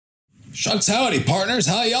Shucks howdy, partners.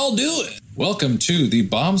 How y'all doing? Welcome to the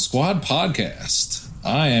Bomb Squad podcast.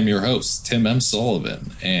 I am your host, Tim M.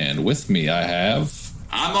 Sullivan, and with me I have...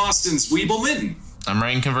 I'm Austin Zwiebelman. I'm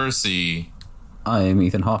Ryan Conversey. I'm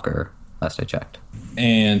Ethan Hawker, last I checked.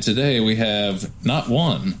 And today we have not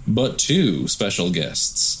one, but two special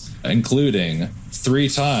guests, including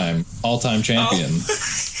three-time all-time champion.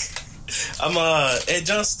 I'm Ed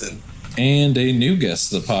Johnston. And a new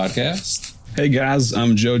guest of the podcast. Hey guys,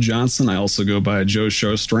 I'm Joe Johnson. I also go by Joe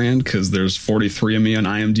Showstrand because there's 43 of me on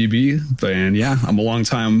IMDb. And yeah, I'm a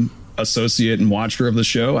longtime associate and watcher of the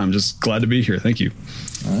show. I'm just glad to be here. Thank you.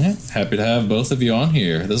 All right. Happy to have both of you on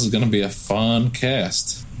here. This is going to be a fun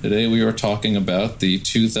cast. Today we are talking about the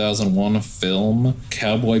 2001 film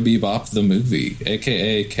Cowboy Bebop the Movie,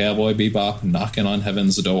 aka Cowboy Bebop Knocking on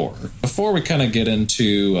Heaven's Door. Before we kind of get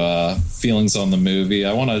into feelings on the movie,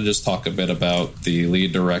 I want to just talk a bit about the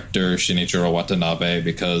lead director, Shinichiro Watanabe,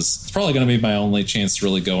 because it's probably going to be my only chance to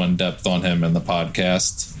really go in depth on him in the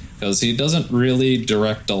podcast. Because he doesn't really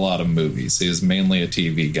direct a lot of movies. He's mainly a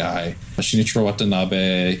TV guy. Shinichiro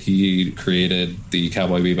Watanabe, he created the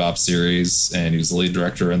Cowboy Bebop series, and he was the lead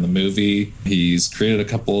director in the movie. He's created a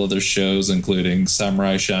couple other shows, including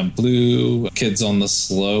Samurai Champloo, Kids on the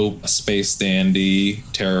Slope, Space Dandy,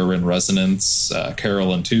 Terror in Resonance,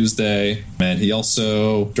 Carol and Tuesday. And he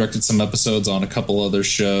also directed some episodes on a couple other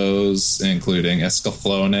shows, including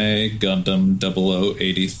Escaflowne, Gundam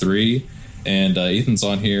 0083, and Ethan's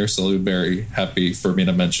on here, so he'll be very happy for me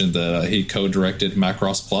to mention that he co-directed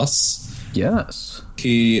Macross Plus. Yes.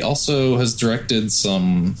 He also has directed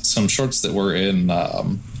some shorts that were in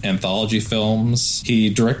anthology films. He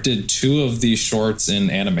directed two of these shorts in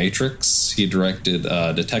Animatrix. He directed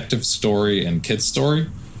Detective Story and Kid Story.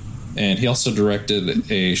 And he also directed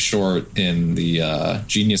a short in the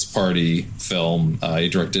Genius Party film. He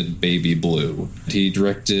directed Baby Blue. He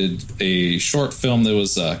directed a short film that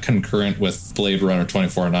was concurrent with Blade Runner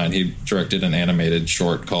 2049. He directed an animated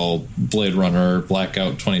short called Blade Runner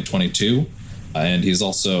Blackout 2022. And he's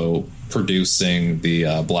also producing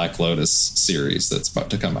the Black Lotus series that's about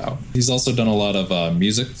to come out. He's also done a lot of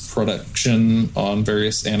music production on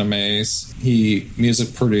various animes. He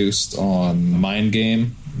music produced on Mind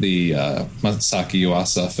Game, the Masaki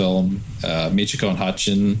Yuasa film, Michiko and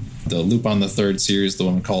Hatchin, the Lupin the Third series, the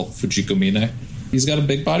one called Fujikomine. He's got a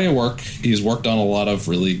big body of work. He's worked on a lot of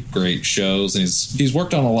really great shows, and he's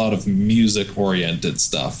worked on a lot of music-oriented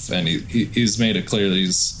stuff, and he's made it clear that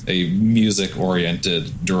he's a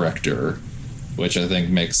music-oriented director, which I think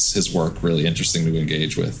makes his work really interesting to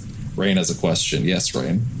engage with. Rain has a question. Yes,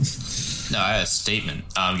 Rain. No, I have a statement.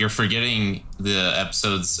 You're forgetting the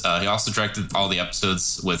episodes. He also directed all the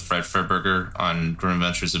episodes with Fred Fredberger on Grim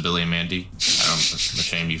Adventures of Billy and Mandy. I'm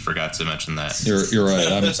ashamed you forgot to mention that. You're right.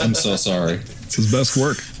 I'm so sorry. It's his best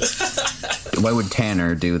work. Why would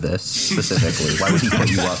Tanner do this specifically? Why would he put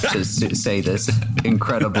you up to say this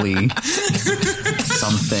incredibly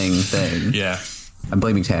something thing? Yeah. I'm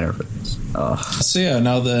blaming Tanner for this. So yeah,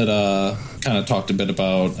 now that kind of talked a bit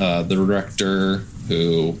about the director,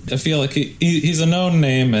 who I feel like he's a known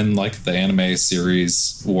name in like the anime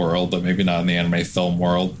series world, but maybe not in the anime film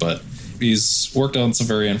world, but he's worked on some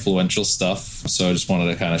very influential stuff. So I just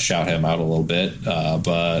wanted to kind of shout him out a little bit.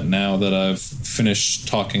 But now that I've finished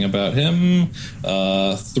talking about him,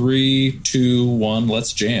 3, 2, 1,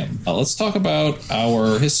 let's jam. Let's talk about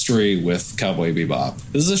our history with Cowboy Bebop.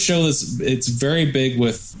 This is a show it's very big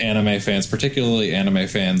with anime fans, particularly anime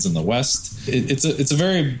fans in the West. It's a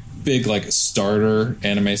very big like starter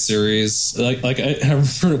anime series. Like I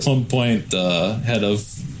remember at one point the head of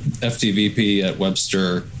FTVP at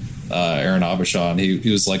Webster, Aaron Abishan,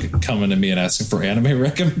 he was like coming to me and asking for anime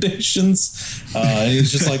recommendations. And he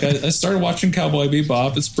was just like, I started watching Cowboy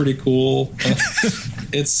Bebop. It's pretty cool.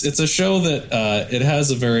 It's a show that it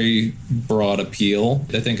has a very broad appeal.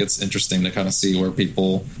 I think it's interesting to kind of see where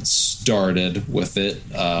people started with it.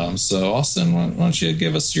 So Austin, why don't you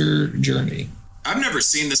give us your journey? I've never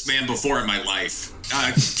seen this man before in my life.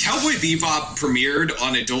 Cowboy Bebop premiered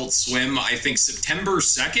on Adult Swim, I think September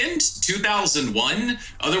 2nd, 2001,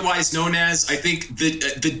 otherwise known as, I think,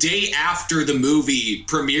 the day after the movie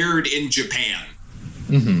premiered in Japan.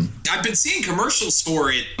 Mm-hmm. I've been seeing commercials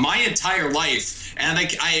for it my entire life, and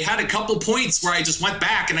I had a couple points where I just went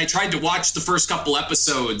back and I tried to watch the first couple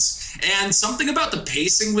episodes, and something about the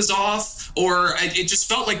pacing was off, or it just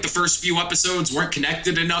felt like the first few episodes weren't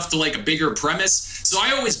connected enough to like a bigger premise, so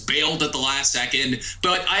I always bailed at the last second.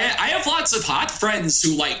 But I have lots of hot friends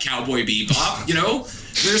who like Cowboy Bebop, you know?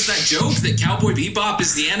 There's that joke that Cowboy Bebop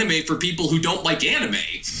is the anime for people who don't like anime.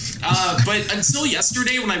 But until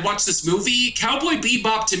yesterday when I watched this movie, Cowboy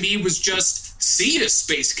Bebop to me was just See ya,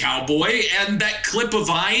 Space Cowboy, and that clip of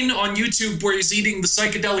Vine on YouTube where he's eating the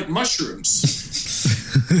psychedelic mushrooms.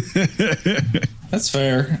 That's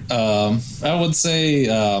fair. I would say,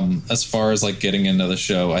 as far as like getting into the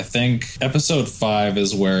show, I think episode 5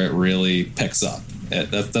 is where it really picks up.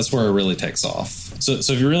 That's where it really takes off. So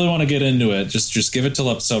if you really want to get into it, just give it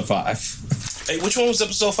till episode 5. Hey, which one was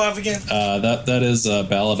episode 5 again? That is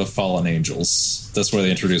Ballad of Fallen Angels. That's where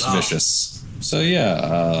they introduce Vicious. So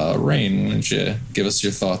yeah, Rain, why don't you give us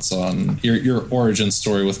your thoughts on your origin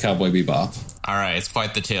story with Cowboy Bebop? All right, it's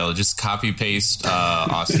quite the tale. Just copy paste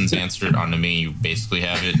Austin's answer onto me. You basically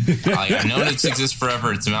have it. I've known it exists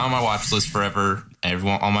forever. It's been on my watch list forever.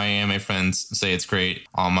 All my anime friends say it's great.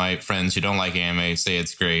 All my friends who don't like anime say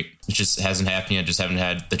it's great. It just hasn't happened yet. Just haven't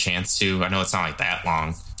had the chance to. I know it's not like that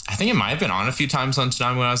long. I think it might have been on a few times on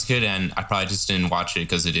Toonami when I was a kid, and I probably just didn't watch it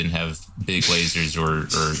because it didn't have big lasers or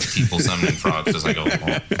people summoning frogs. I was like,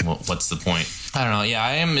 well, what's the point? I don't know. Yeah,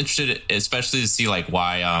 I am interested, especially to see like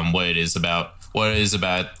why what it is about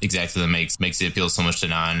exactly that makes it appeal so much to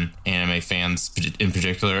non-anime fans in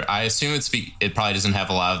particular. I assume it probably doesn't have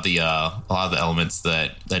a lot of the elements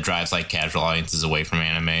that drives like casual audiences away from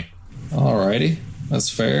anime. Alrighty, that's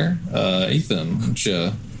fair. Ethan, why don't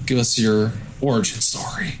you give us your origin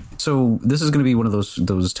story? So this is going to be one of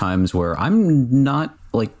those times where I'm not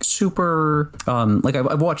like super like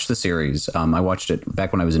I've watched the series. I watched it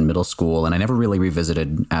back when I was in middle school, and I never really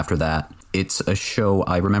revisited after that. It's a show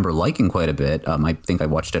I remember liking quite a bit. I think I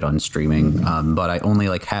watched it on streaming, but I only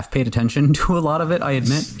like half paid attention to a lot of it, I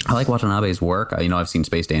admit. I like Watanabe's work. I've seen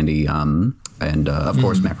Space Dandy, and of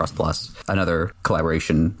course Macross Plus, another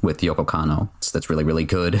collaboration with Yoko Kanno. That's really, really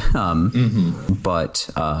good. But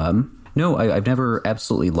no, I've never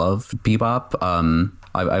absolutely loved Bebop.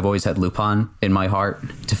 I've always had Lupin in my heart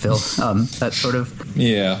to fill that sort of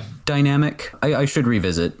dynamic. I should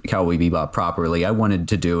revisit Cowboy Bebop properly. I wanted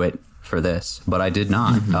to do it for this, but I did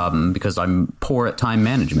not because I'm poor at time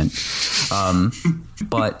management.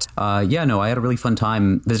 But I had a really fun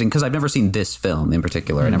time visiting because I've never seen this film in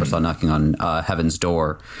particular. I never saw Knocking on Heaven's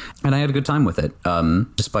Door, and I had a good time with it,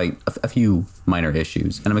 despite a few minor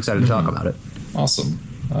issues, and I'm excited to talk about it. Awesome.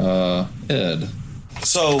 Ed.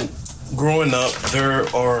 So, growing up, there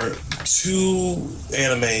are 2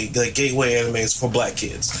 anime, like gateway animes for black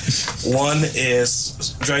kids. One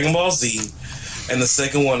is Dragon Ball Z, and the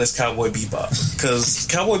second one is Cowboy Bebop, because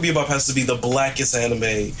Cowboy Bebop has to be the blackest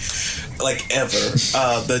anime like ever.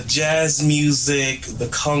 The jazz music, the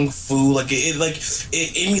kung fu,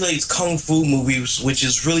 it emulates kung fu movies, which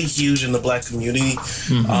is really huge in the black community.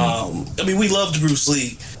 We loved Bruce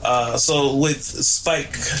Lee, so with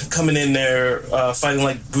Spike coming in there fighting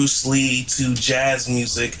like Bruce Lee to jazz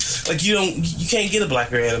music, like you can't get a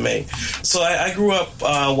blacker anime. So I grew up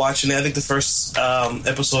watching it. I think the first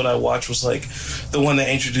episode I watched was like the one that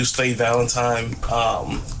introduced Faye Valentine,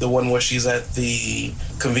 the one where she's at the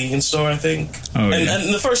convenience store, I think.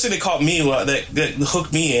 And the first thing that caught me, that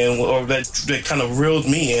hooked me in, or that kind of reeled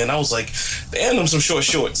me in, I was like, damn, them some short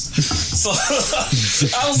shorts. So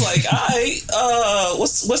I was like,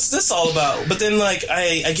 what's this all about? But then like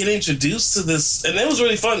I get introduced to this, and it was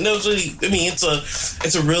really fun. It was really,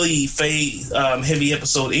 it's a really Faye heavy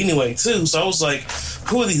episode anyway too. So I was like,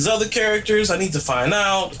 who are these other characters? I need to find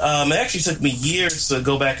out. It actually took me years to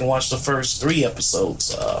go back and watch the first 3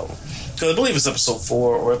 episodes. I believe it's episode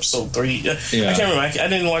 4 or episode 3. I can't remember. I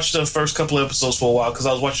didn't watch the first couple of episodes for a while because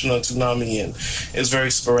I was watching on Toonami, and it was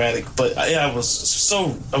very sporadic. But I was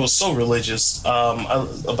so religious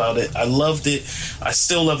about it. I loved it. I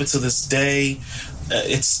still love it to this day.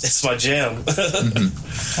 It's my jam.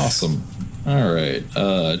 Awesome. All right,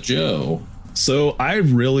 Joe. So I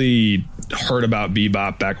really heard about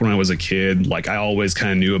Bebop back when I was a kid. Like I always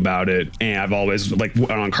kind of knew about it, and I've always like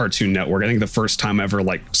on Cartoon Network. I think the first time I ever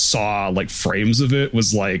like saw like frames of it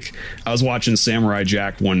was like I was watching Samurai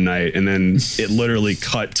Jack one night, and then it literally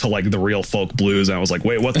cut to like the Real Folk Blues, and I was like,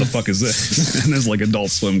 wait, what the fuck is this? And this like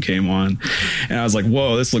Adult Swim came on, and I was like,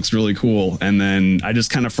 whoa, this looks really cool. And then I just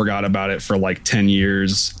kind of forgot about it for like 10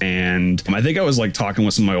 years, and I think I was like talking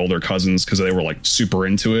with some of my older cousins because they were like super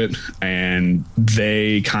into it, and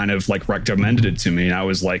they kind of like recommended it to me, and I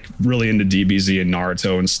was like really into DBZ and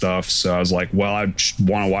Naruto and stuff, so I was like, well, I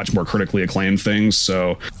want to watch more critically acclaimed things.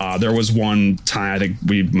 So there was one time I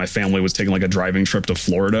think my family was taking like a driving trip to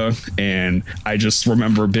Florida, and I just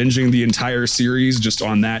remember binging the entire series just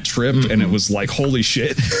on that trip, and it was like, holy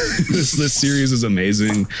shit, this series is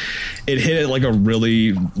amazing. It hit at like a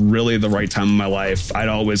really, really the right time in my life. I'd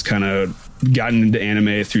always kind of gotten into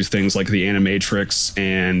anime through things like the Animatrix,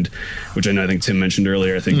 and which I think Tim mentioned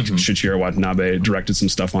earlier. I think Shichiro Watanabe directed some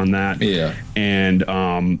stuff on that. And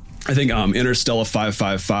I think Interstellar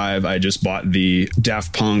 555, I just bought the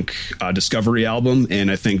Daft Punk Discovery album,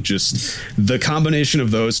 and I think just the combination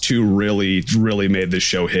of those two really made this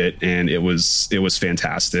show hit, and it was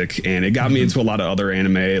fantastic. And it got me into a lot of other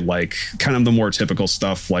anime, like kind of the more typical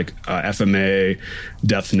stuff like FMA,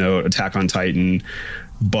 Death Note, Attack on Titan.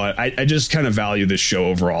 But I just kind of value this show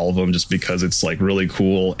over all of them just because it's like really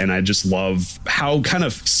cool. And I just love how kind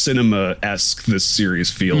of cinema-esque this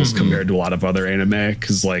series feels compared to a lot of other anime.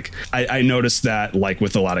 Because like I noticed that like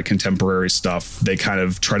with a lot of contemporary stuff, they kind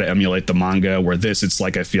of try to emulate the manga, where this, it's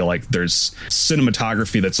like I feel like there's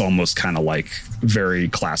cinematography that's almost kind of like very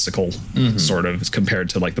classical sort of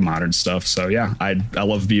compared to like the modern stuff. So yeah, I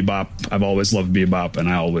love Bebop. I've always loved Bebop, and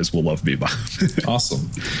I always will love Bebop.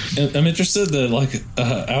 Awesome. I'm interested that like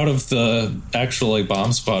out of the actual like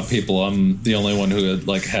Bomb Squad people, I'm the only one who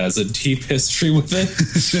like has a deep history with it.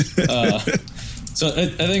 So I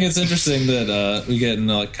think it's interesting that we get in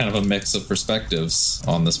like kind of a mix of perspectives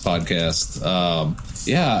on this podcast.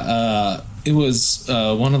 It was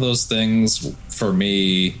one of those things for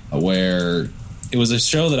me where it was a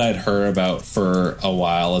show that I'd heard about for a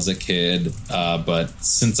while as a kid, but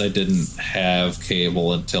since I didn't have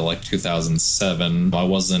cable until like 2007, I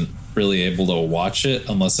wasn't really able to watch it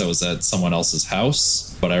unless I was at someone else's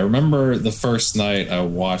house. But I remember the first night I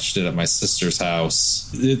watched it at my sister's house.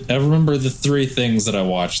 I remember the three things that I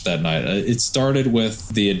watched that night. It started with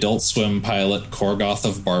the Adult Swim pilot Korgoth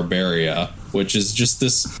of Barbaria, which is just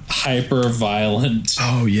this hyper violent,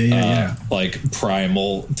 like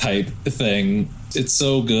primal type thing. It's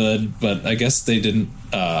so good, but I guess they didn't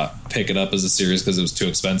pick it up as a series because it was too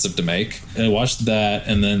expensive to make. I watched that,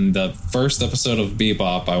 and then the first episode of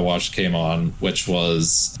Bebop I watched came on, which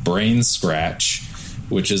was Brain Scratch,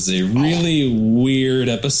 which is a really weird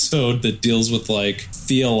episode that deals with like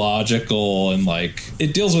theological and like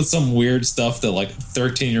it deals with some weird stuff that like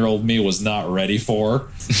 13-year-old me was not ready for.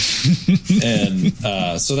 And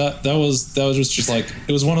so that was just like,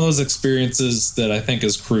 it was one of those experiences that I think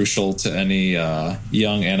is crucial to any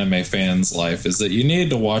young anime fan's life, is that you need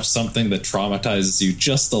to watch something that traumatizes you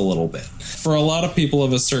just a little bit. For a lot of people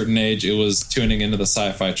of a certain age, it was tuning into the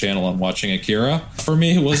Sci-Fi Channel and watching Akira. For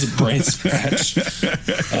me, it was Brain Scratch.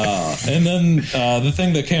 And then the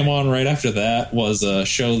thing that came on right after that was a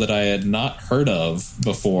show that I had not heard of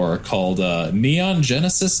before called Neon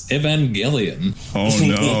Genesis Evangelion. Oh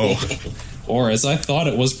no. Or as I thought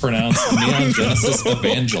it was pronounced, Neon Genesis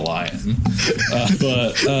Evangelion.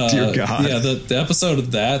 Dear God. Yeah, the episode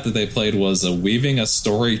of that they played was Weaving a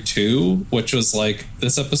Story 2, which was like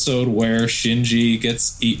this episode where Shinji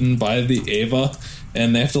gets eaten by the Eva,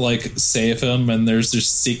 and they have to like save him, and there's this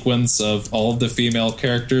sequence of all of the female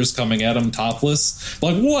characters coming at him topless.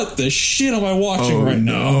 Like, what the shit am I watching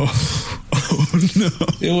now? Oh no.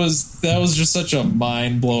 That was just such a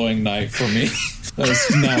mind-blowing night for me. I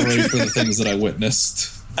was not ready for the things that I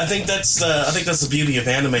witnessed. I think that's the beauty of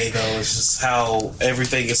anime, though. It's just how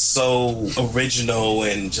everything is so original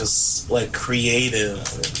and just like creative.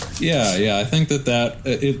 Yeah. I think that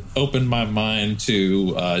it opened my mind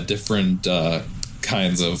to different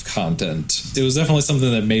kinds of content. It was definitely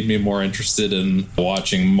something that made me more interested in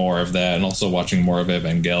watching more of that, and also watching more of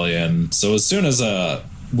Evangelion. So as soon as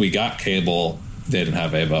we got cable, they didn't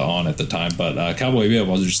have Eva on at the time, but Cowboy Bebop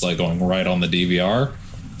was just like going right on the DVR.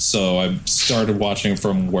 So I started watching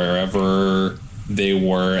from wherever they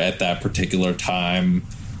were at that particular time.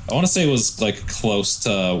 I want to say it was like close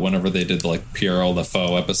to whenever they did like Pierrot the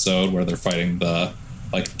Foe episode where they're fighting the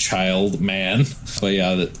like child man. But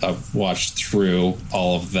yeah, I've watched through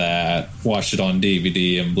all of that, watched it on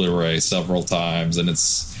DVD and Blu-ray several times, and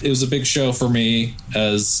it was a big show for me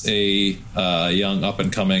as a young up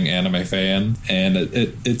and coming anime fan, and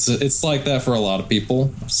it's like that for a lot of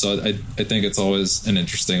people. So I think it's always an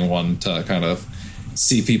interesting one to kind of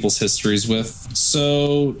see people's histories with.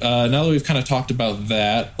 So now that we've kind of talked about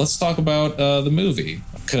that, let's talk about the movie,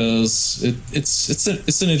 because it's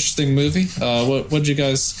an interesting movie. What'd you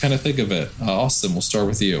guys kind of think of it? Austin, we'll start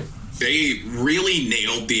with you. They really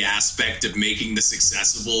nailed the aspect of making this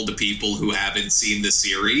accessible to people who haven't seen the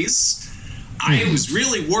series. I was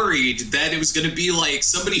really worried that it was going to be like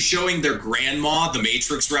somebody showing their grandma The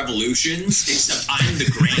Matrix Revolutions, except I'm the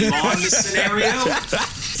grandma in this scenario.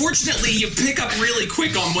 Fortunately, you pick up really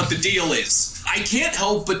quick on what the deal is. I can't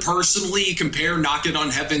help but personally compare Knockin' on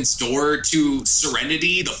Heaven's Door to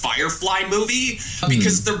Serenity, the Firefly movie,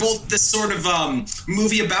 because they're both this sort of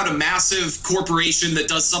movie about a massive corporation that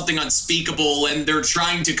does something unspeakable, and they're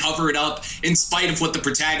trying to cover it up in spite of what the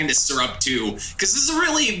protagonists are up to. Because this is a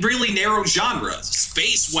really, really narrow genre,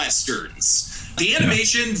 space westerns. The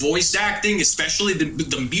animation, voice acting, especially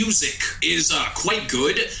the music is quite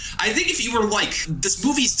good. I think if you were like, this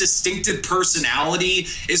movie's distinctive personality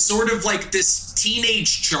is sort of like this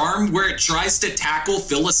teenage charm where it tries to tackle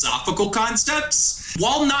philosophical concepts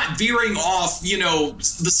while not veering off, you know,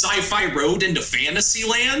 the sci-fi road into fantasy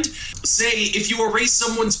land. Say, if you erase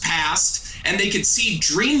someone's past and they could see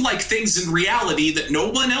dreamlike things in reality that no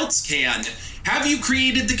one else can, have you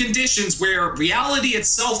created the conditions where reality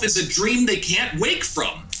itself is a dream they can't wake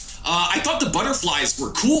from? I thought the butterflies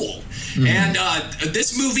were cool. And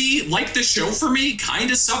this movie, like the show for me,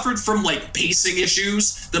 kind of suffered from like pacing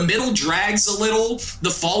issues. The middle drags a little.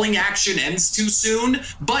 The falling action ends too soon.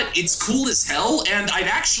 But it's cool as hell, and I'd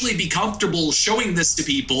actually be comfortable showing this to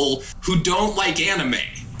people who don't like anime.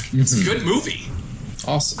 It's a good movie.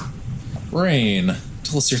 Awesome. Rain,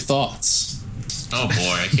 tell us your thoughts. Oh boy,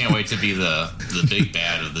 I can't wait to be the big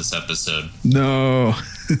bad of this episode. No.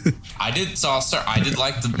 I did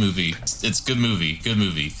like the movie. It's a good movie.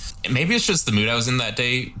 Maybe it's just the mood I was in that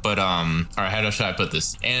day, but all right, how should I put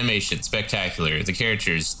this? Animation, spectacular. The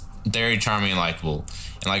characters, very charming and likable.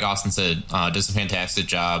 And like Austin said, does a fantastic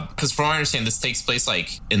job. Because from what I understand, this takes place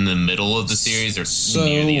like in the middle of the series or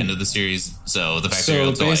near the end of the series. So the fact that you're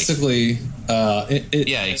able to basically,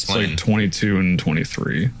 explain. It's like 22 and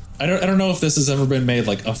 23. I don't know if this has ever been made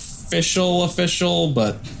like official,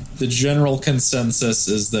 but the general consensus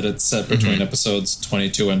is that it's set between episodes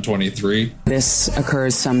 22 and 23. This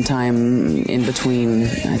occurs sometime in between,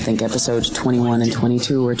 I think, episodes 21 and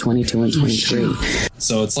 22 or 22 and 23.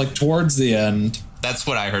 So it's like towards the end. That's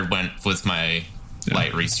what I heard went with my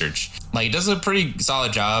light research. Like, it does a pretty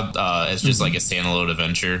solid job as just like a standalone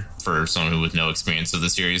adventure for someone who with no experience of the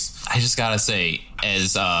series. I just gotta say,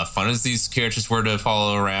 as fun as these characters were to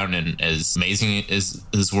follow around and as amazing as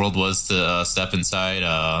this world was to step inside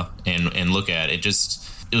and look at, it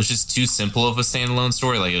was just too simple of a standalone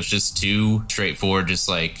story. Like, it was just too straightforward. Just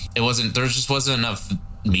like there just wasn't enough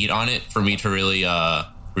meat on it for me to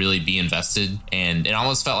really be invested, and it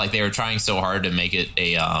almost felt like they were trying so hard to make it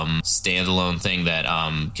a standalone thing that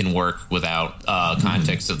can work without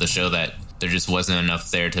context of the show, that there just wasn't enough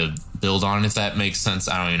there to build on, if that makes sense.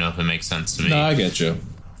 I don't even know if it makes sense to me. No, I get you.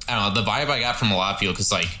 I don't know, the vibe I got from a lot of people,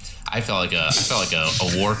 because like I felt like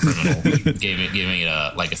a war criminal giving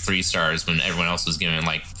it like a 3 stars when everyone else was giving it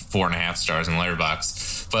like 4.5 stars in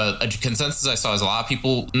Letterboxd. But a consensus I saw is a lot of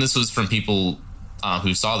people, and this was from people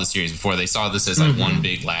who saw the series before, they saw this as like one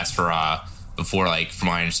big last hurrah before, like, from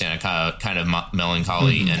what I understand, a kind of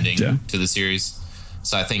melancholy ending to the series.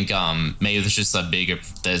 So I think maybe there's just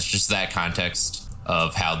that context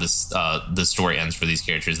of how this the story ends for these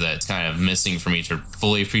characters that's kind of missing for me to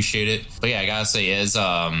fully appreciate it. But yeah, I gotta say, as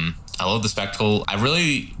I love the spectacle. I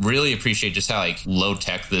really, really appreciate just how like low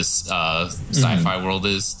tech this sci-fi world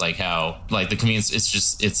is. Like how like the convenience.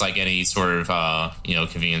 It's like any sort of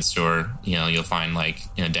convenience store. You'll find like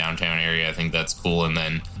in a downtown area. I think that's cool. And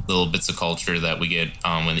then little bits of culture that we get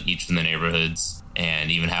in each of the neighborhoods. And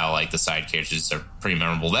even how like the side characters are pretty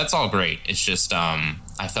memorable. That's all great. It's just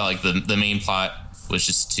I felt like the main plot was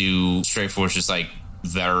just too straightforward. Just like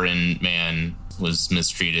veteran man was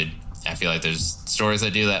mistreated. I feel like there's stories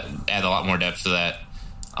that do that, add a lot more depth to that.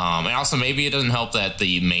 And also maybe it doesn't help that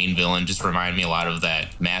the main villain just reminded me a lot of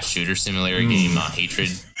that mass shooter simulator game, Hatred.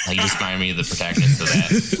 Like, he just reminded me of the protagonist of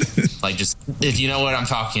that. Like, just, if you know what I'm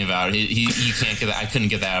talking about, you can't get that. I couldn't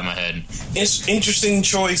get that out of my head. It's interesting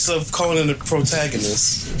choice of Conan the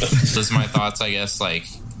protagonist. Those are my thoughts, I guess. Like,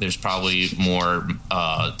 there's probably more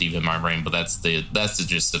deep in my brain, but that's the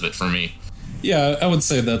gist of it for me. Yeah, I would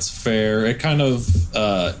say that's fair. It kind of,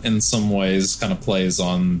 in some ways, kind of plays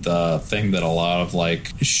on the thing that a lot of,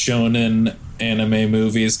 like, shonen anime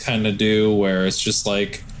movies kind of do, where it's just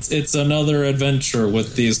like, it's another adventure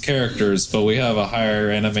with these characters, but we have a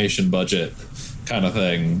higher animation budget kind of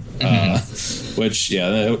thing. Which,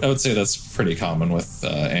 yeah, I would say that's pretty common with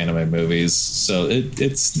anime movies. So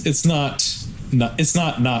it's not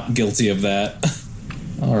guilty of that.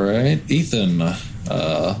 All right, Ethan,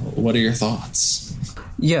 what are your thoughts?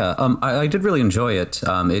 Yeah, I did really enjoy it.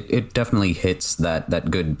 It definitely hits that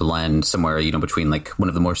good blend somewhere, between like one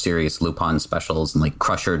of the more serious Lupin specials and like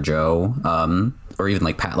Crusher Joe, or even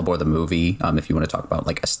like Pat Labor the movie, if you want to talk about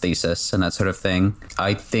like aesthesis and that sort of thing.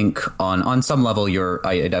 I think on some level,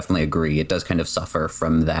 I definitely agree. It does kind of suffer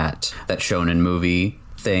from that shonen movie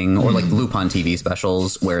thing, or like Lupin TV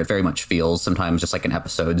specials, where it very much feels sometimes just like an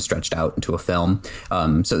episode stretched out into a film.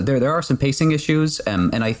 So there are some pacing issues,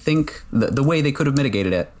 and I think the way they could have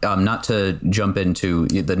mitigated it, not to jump into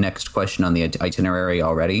the next question on the itinerary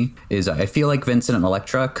already, is I feel like Vincent and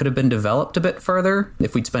Elektra could have been developed a bit further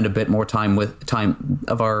if we'd spend a bit more time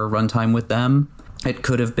of our runtime with them. It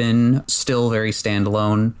could have been still very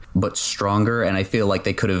standalone, but stronger. And I feel like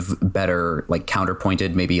they could have better like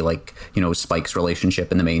counterpointed maybe like, you know, Spike's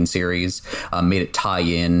relationship in the main series, made it tie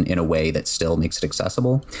in a way that still makes it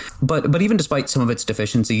accessible. But even despite some of its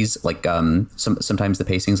deficiencies, like sometimes the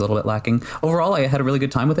pacing is a little bit lacking. Overall, I had a really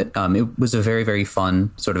good time with it. It was a very, very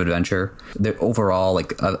fun sort of adventure. Overall,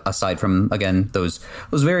 like aside from, again, those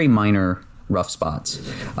very minor rough spots.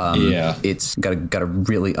 It's got a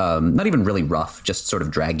really not even really rough, just sort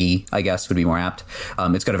of draggy, I guess would be more apt.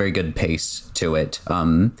 It's got a very good pace to it.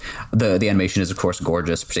 The animation is of course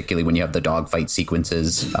gorgeous, particularly when you have the dogfight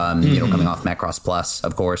sequences, you know, coming off Macross Plus.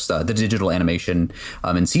 Of course, the digital animation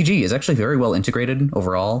and CG is actually very well integrated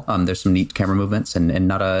overall. There's some neat camera movements and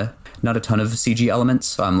not a ton of CG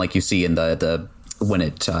elements, like you see in the when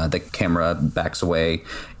the camera backs away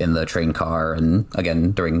in the train car, and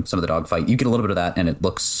again during some of the dogfight, you get a little bit of that, and it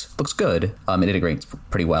looks good. It integrates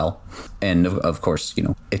pretty well, and of course, you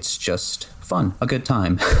know, it's just fun, a good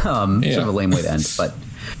time. Sort of a lame way to end, but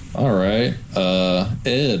all right,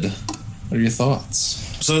 Ed, what are your thoughts?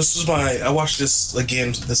 So this was I watched this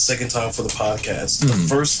again the second time for the podcast. The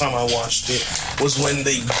first time I watched it was when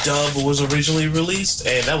the dub was originally released,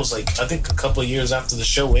 and that was like I think a couple of years after the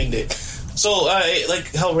show ended. So,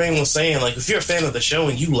 like how Rain was saying, like if you're a fan of the show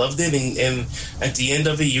and you loved it, and at the end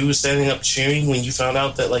of it you were standing up cheering when you found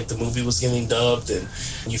out that like the movie was getting dubbed and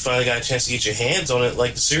you finally got a chance to get your hands on it,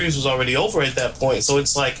 like the series was already over at that point. So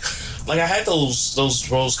it's like I had those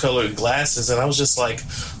rose-colored glasses, and I was just like,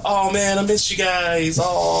 oh man, I miss you guys.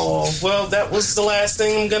 Oh, well, that was the last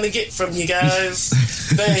thing I'm gonna get from you guys.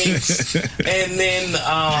 Thanks. And then,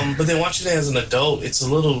 but then watching it as an adult, it's a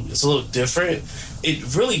little different.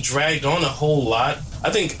 It really dragged on a whole lot.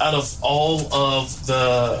 I think out of all of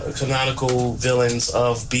the canonical villains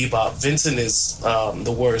of Bebop, Vincent is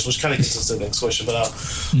the worst, which kind of gets us to the next question.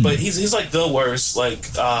 But he's like the worst. Like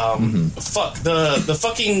fuck the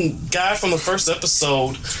fucking guy from the first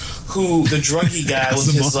episode, who the druggy guy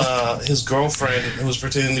was his girlfriend who was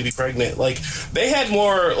pretending to be pregnant. Like they had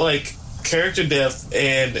more like character depth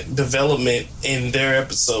and development in their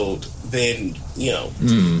episode than, you know,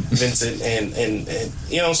 Vincent and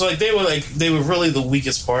you know, so like they were really the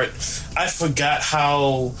weakest part. I forgot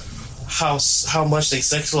how much they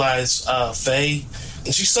sexualized Faye,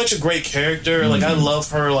 and she's such a great character. Like I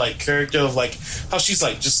love her like character of like how she's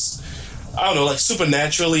like just, I don't know, like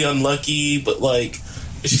supernaturally unlucky, but like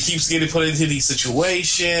she keeps getting put into these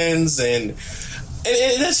situations, and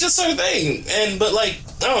that's just her thing. And but like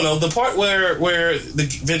I don't know, the part where the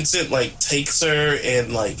Vincent like takes her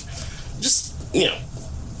and like just, you know,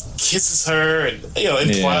 kisses her and, you know,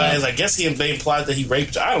 implies, I guess they implied that he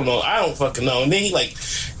raped her. I don't know. I don't fucking know. And then he like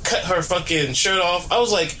cut her fucking shirt off. I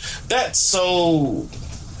was like, that's so,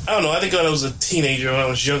 I don't know. I think when I was a teenager, when I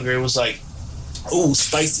was younger, it was like, ooh,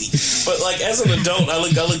 spicy. But like as an adult, I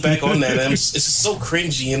look back on that, and it's just so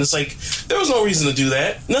cringy, and it's like there was no reason to do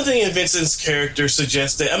that. Nothing in Vincent's character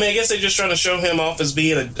suggests that. I mean, I guess they're just trying to show him off as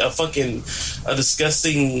being a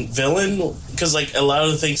disgusting villain, because like a lot of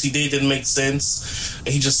the things he did didn't make sense.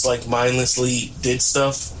 He just like mindlessly did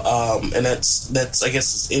stuff, and that's I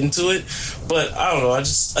guess into it. But I don't know. I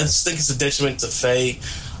just think it's a detriment to Faye.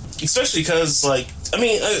 Especially because, like, I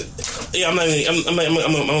mean, I'm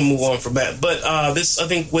gonna move on from that. But this, I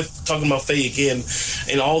think, with talking about Faye again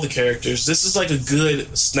and all the characters, this is like a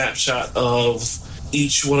good snapshot of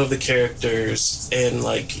each one of the characters and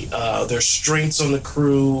like their strengths on the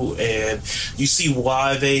crew, and you see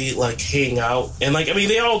why they like hang out. And like, I mean,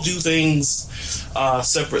 they all do things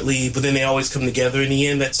separately, but then they always come together in the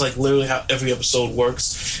end. That's like literally how every episode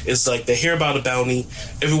works. It's like they hear about a bounty,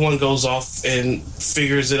 everyone goes off and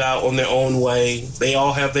figures it out on their own way. They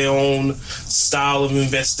all have their own style of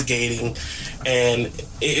investigating, and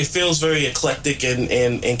it feels very eclectic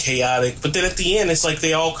and chaotic. But then at the end, it's like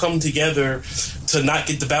they all come together to not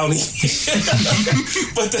get the bounty.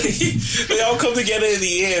 But they all come together in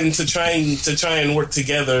the end to try and work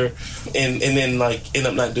together, and then like end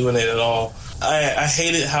up not doing it at all. I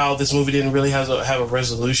hated how this movie didn't really have a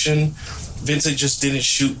resolution. Vincent just didn't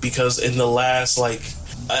shoot because in the last, like,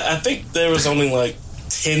 I think there was only like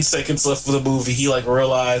 10 seconds left of the movie, he like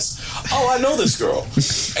realized, oh, I know this girl.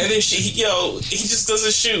 And then he just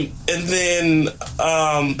doesn't shoot. And then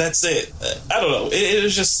that's it. I don't know. It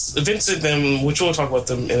was just Vincent them, which we'll talk about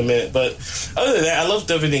them in a minute. But other than that, I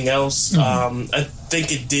loved everything else. I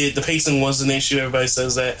think the pacing was an issue. Everybody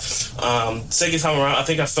says that. Second time around, I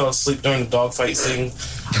think I fell asleep during the dogfight scene.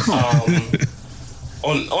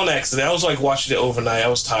 On accident. I was like watching it overnight. I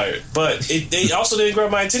was tired, but it also didn't grab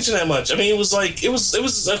my attention that much. I mean, it was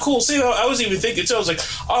a cool scene. I was even thinking too. I was like,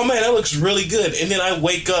 oh man, that looks really good. And then I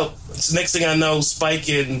wake up. So next thing I know, Spike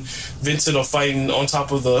and Vincent are fighting on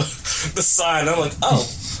top of the sign. I'm like, oh,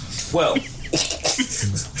 well.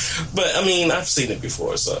 But I mean, I've seen it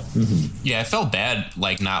before, so yeah, I felt bad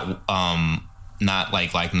like not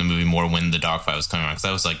like liking the movie more when the dogfight was coming on, because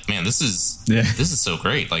I was like, man, this is so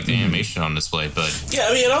great, like the animation on display. But yeah,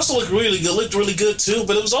 I mean, it also looked really good too,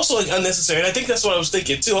 but it was also like unnecessary, and I think that's what I was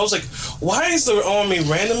thinking too. I was like, why is the army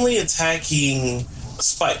randomly attacking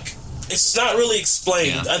Spike? It's not really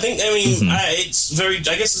explained. Yeah. I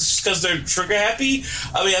guess it's because they're trigger happy.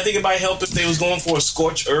 I mean, I think it might help if they was going for a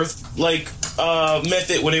scorched earth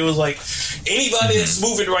method, where they was like, anybody that's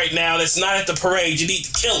moving right now that's not at the parade, you need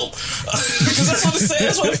to kill them. Because that's what it said.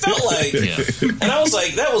 That's what it felt like. Yeah. And I was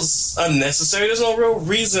like, that was unnecessary. There's no real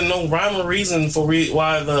reason, no rhyme or reason for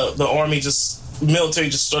why the army military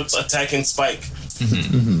just starts attacking Spike. I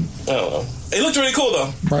don't know. It looked really cool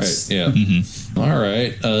though. Right. Yeah. All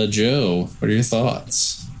right, Joe, what are your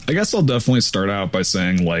thoughts? I guess I'll definitely start out by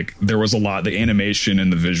saying, like, there was a lot, the animation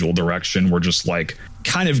and the visual direction were just like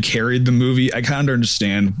kind of carried the movie. I kind of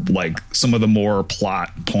understand like some of the more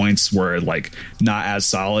plot points were like not as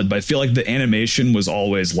solid, but I feel like the animation was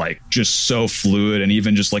always like just so fluid, and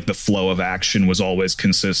even just like the flow of action was always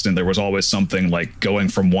consistent. There was always something like going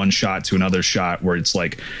from one shot to another shot where it's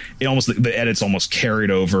like the edits almost carried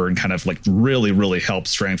over and kind of like really helped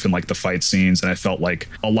strengthen like the fight scenes. And I felt like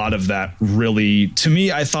a lot of that really, to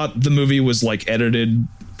me, I thought the movie was like edited.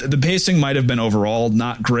 The pacing might have been overall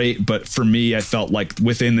not great, but for me, I felt like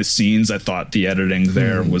within the scenes, I thought the editing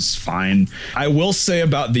there was fine. I will say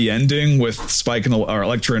about the ending with Spike and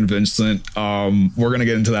Elektra and Vincent, we're going to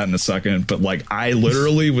get into that in a second, but like, I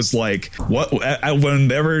literally was like, what?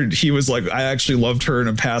 Whenever he was like, I actually loved her in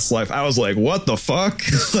a past life, I was like, what the fuck?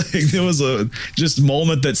 Like, there was a just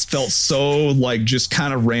moment that felt so like just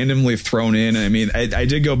kind of randomly thrown in. I mean, I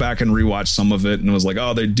did go back and rewatch some of it and was like,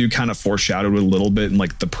 oh, they do kind of foreshadow it a little bit in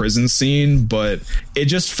like the prison scene, but it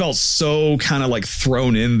just felt so kind of like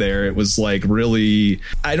thrown in there. It was like really,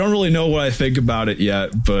 I don't really know what I think about it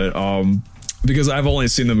yet, but because I've only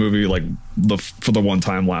seen the movie like for the one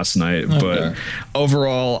time last night. Okay. But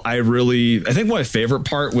overall, I think my favorite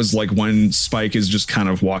part was like when Spike is just kind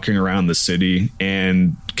of walking around the city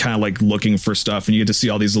and kind of like looking for stuff, and you get to see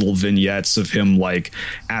all these little vignettes of him like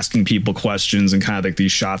asking people questions and kind of like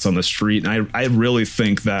these shots on the street. And I really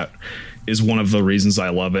think that is one of the reasons I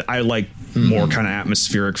love it. I like more kind of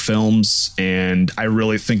atmospheric films, and I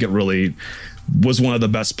really think it really was one of the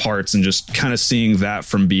best parts, and just kind of seeing that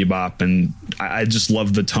from Bebop, and I just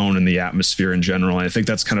love the tone and the atmosphere in general. And I think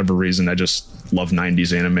that's kind of a reason I just love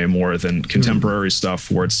 90s anime more than contemporary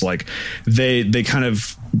stuff, where it's like they kind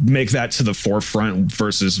of make that to the forefront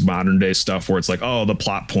versus modern day stuff where it's like, oh, the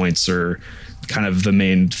plot points are kind of the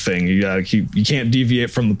main thing. You can't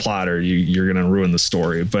deviate from the plot or you're gonna ruin the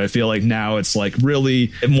story. But I feel like now it's like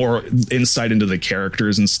really more insight into the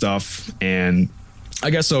characters and stuff. And I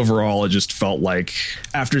guess overall, it just felt like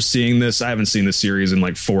after seeing this, I haven't seen the series in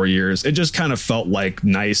like 4 years. It just kind of felt like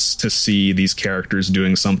nice to see these characters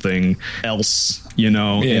doing something else, in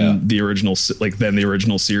the original, like than the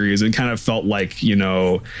original series. It kind of felt like,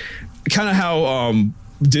 kind of how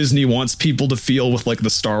Disney wants people to feel with like the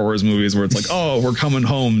Star Wars movies, where it's like, oh, we're coming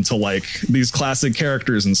home to like these classic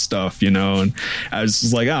characters and stuff, and I was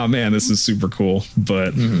just like, oh man, this is super cool.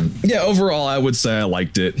 But yeah, overall I would say I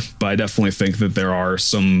liked it, but I definitely think that there are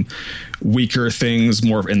some weaker things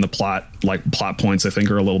more in the plot, like plot points I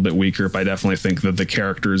think are a little bit weaker, but I definitely think that the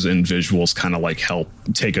characters and visuals kind of like help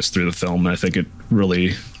take us through the film, and I think it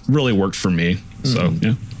really worked for me. So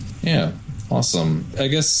yeah. Awesome. I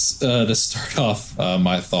guess to start off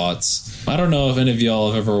my thoughts, I don't know if any of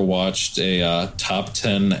y'all have ever watched a top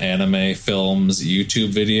 10 anime films YouTube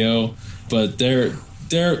video, but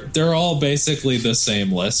they're all basically the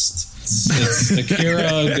same list. It's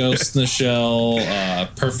Akira, Ghost in the Shell,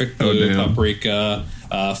 Perfect Blue, Paprika,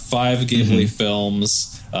 5 Ghibli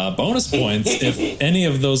films. Bonus points if any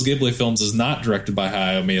of those Ghibli films is not directed by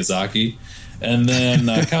Hayao Miyazaki. And then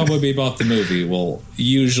Cowboy Bebop the movie will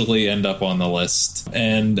usually end up on the list.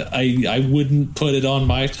 And I wouldn't put it on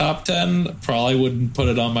my top 10, probably wouldn't put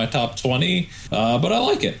it on my top 20, but I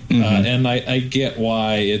like it. And I get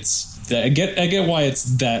why I get why it's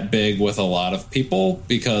that big with a lot of people,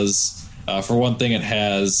 because for one thing, it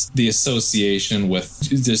has the association with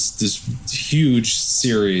this huge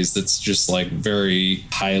series that's just like very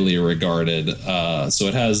highly regarded. So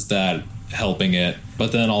it has that helping it,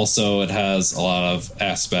 but then also it has a lot of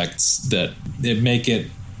aspects that make it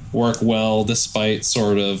work well, despite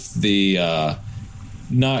sort of the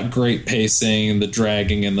not great pacing, the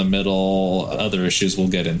dragging in the middle, other issues we'll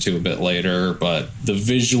get into a bit later. But the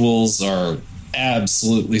visuals are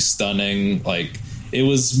absolutely stunning. Like, it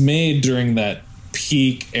was made during that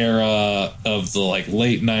peak era of the like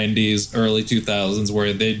late 90s, early 2000s,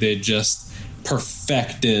 where they just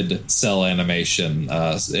perfected cell animation,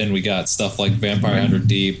 and we got stuff like Vampire Hunter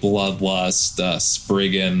D, Bloodlust,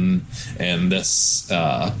 Spriggan, and this.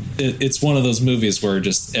 It's one of those movies where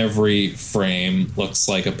just every frame looks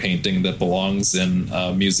like a painting that belongs in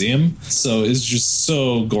a museum. So it's just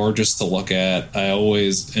so gorgeous to look at. I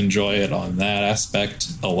always enjoy it on that aspect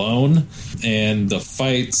alone, and the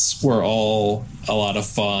fights were all a lot of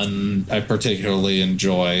fun. I particularly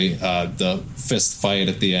enjoy the fist fight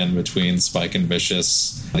at the end between Spike and Vicious.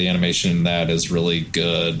 The animation in that is really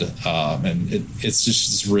good, and it's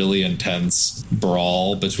just this really intense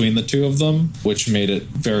brawl between the two of them, which made it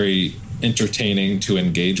very entertaining to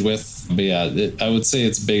engage with. But yeah, I would say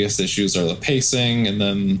its biggest issues are the pacing, and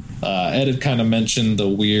then Ed had kind of mentioned the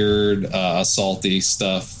weird assaulty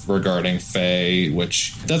stuff regarding Faye,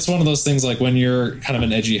 which that's one of those things, like when you're kind of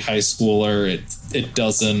an edgy high schooler, it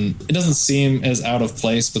doesn't seem as out of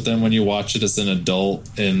place, but then when you watch it as an adult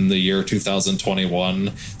in the year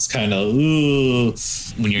 2021, it's kind of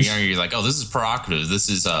when you're younger, you're like, oh, this is provocative, this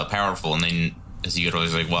is powerful, and then as you get older,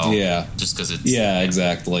 like, well, yeah, just because it's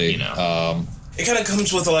exactly, you know. It kind of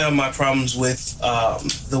comes with a lot of my problems with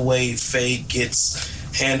the way Faye gets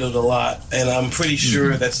handled a lot, and I'm pretty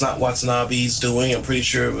sure that's not Watanabe's doing. I'm pretty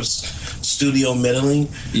sure it was studio meddling.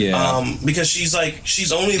 Yeah, because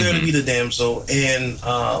she's only there to be the damsel, and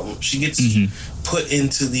she gets put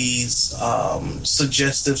into these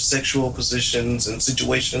suggestive sexual positions and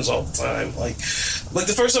situations all the time. Like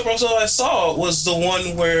the first episode I saw was the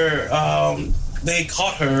one where they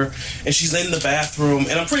caught her and she's in the bathroom,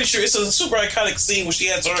 and I'm pretty sure it's a super iconic scene where she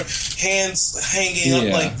has her hands hanging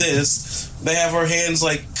up like this. They have her hands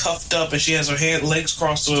like cuffed up, and she has her legs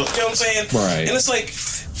crossed. You know what I'm saying? Right. And it's like,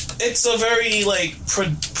 it's a very like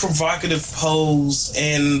provocative pose,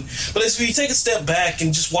 but if you take a step back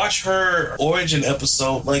and just watch her origin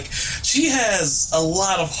episode, like, she has a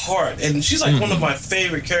lot of heart, and she's like one of my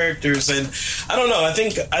favorite characters. And I don't know, I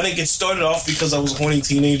think it started off because I was a horny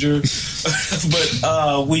teenager,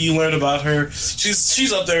 but when you learn about her,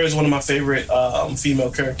 she's up there as one of my favorite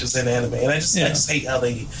female characters in anime, and I just hate how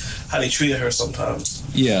they treated her sometimes.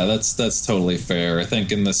 Yeah, that's totally fair. I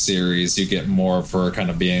think in the series you get more of her kind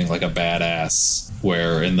of being like a badass,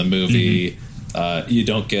 where in the movie you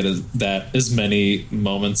don't get as many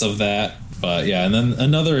moments of that. But yeah, and then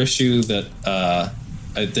another issue that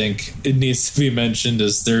I think it needs to be mentioned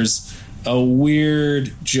is there's a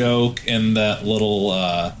weird joke in that little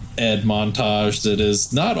Ed montage that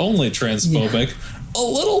is not only transphobic, a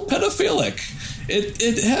little pedophilic.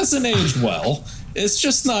 It hasn't aged well. It's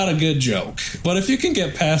just not a good joke. But if you can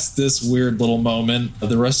get past this weird little moment,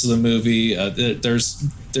 the rest of the movie,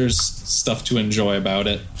 there's stuff to enjoy about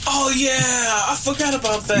it. Oh yeah, I forgot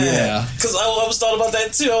about that. Yeah, because I was thought about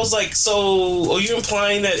that too. I was like, so are you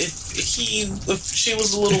implying that if she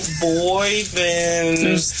was a little boy, then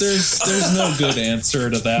there's no good answer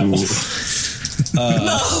to that one.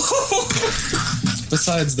 No.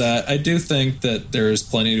 Besides that, I do think that there's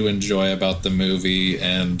plenty to enjoy about the movie,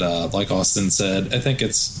 and like Austin said, I think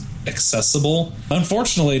it's accessible.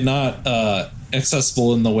 Unfortunately, not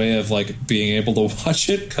accessible in the way of like being able to watch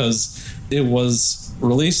it, because it was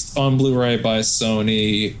released on Blu-ray by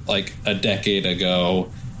Sony like a decade ago,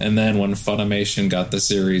 and then when Funimation got the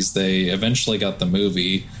series, they eventually got the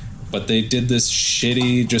movie, but they did this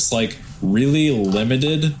shitty, just like really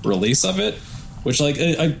limited release of it. Which, like,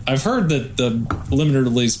 I've heard that the limited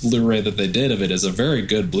release Blu-ray that they did of it is a very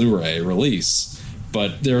good Blu-ray release,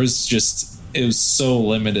 but it was so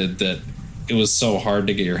limited that it was so hard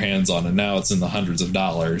to get your hands on, and now it's in the hundreds of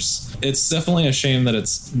dollars. It's definitely a shame that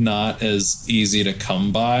it's not as easy to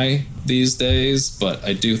come by these days, but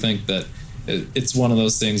I do think that it's one of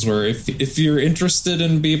those things where if you're interested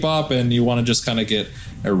in Bebop and you want to just kind of get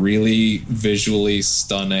a really visually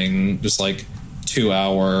stunning, just like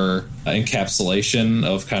 2-hour encapsulation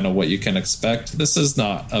of kind of what you can expect, this is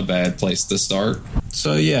not a bad place to start.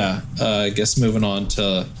 So yeah, I guess moving on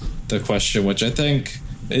to the question, which I think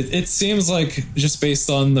it seems like, just based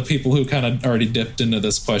on the people who kind of already dipped into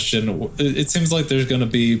this question, it seems like there's going to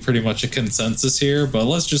be pretty much a consensus here. But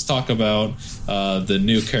let's just talk about the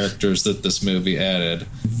new characters that this movie added: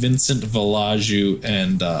 Vincent Villaju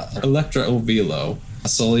and Electra Ovilo.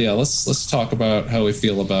 So yeah, let's talk about how we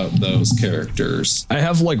feel about those characters. I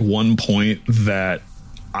have like one point that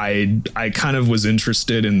I kind of was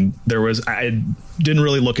interested in. I didn't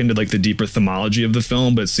really look into like the deeper themology of the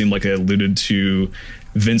film, but it seemed like it alluded to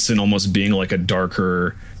Vincent almost being like a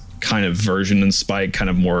darker kind of version than Spike, kind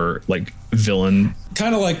of more like villain,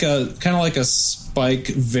 kind of like a Spike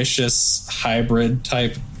vicious hybrid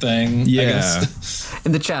type thing. Yeah. I guess.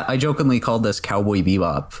 In the chat, I jokingly called this Cowboy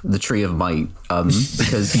Bebop, the Tree of Might,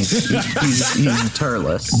 because he's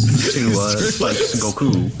Turles to Spike's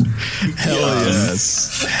Goku.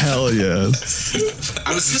 Hell yes.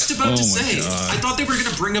 I was just about to say, I thought they were going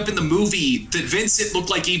to bring up in the movie that Vincent looked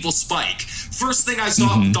like evil Spike. First thing I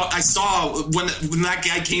saw, when that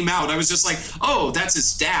guy came out, I was just like, oh, that's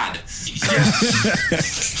his dad.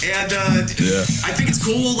 And I think it's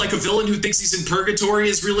cool. Like, a villain who thinks he's in purgatory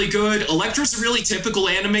is really good. Electra's a really typical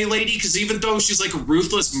anime lady, because even though she's like a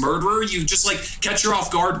ruthless murderer, you just like catch her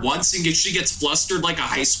off guard once and she gets flustered like a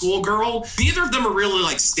high school girl. Neither of them are really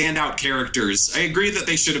like standout characters. I agree that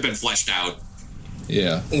they should have been fleshed out.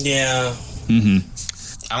 Yeah. I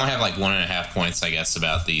only have like 1.5 points, I guess,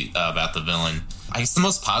 about the villain. I guess the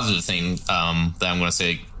most positive thing that I'm going to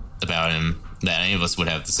say about him that any of us would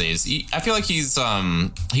have to say is I feel like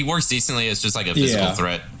he works decently as just like a physical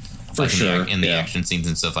threat, for like sure, in the action scenes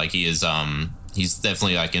and stuff. Like, he is he's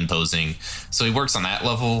definitely like imposing, so he works on that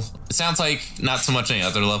level. It sounds like not so much any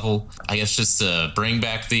other level. I guess just to bring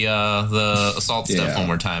back the assault stuff one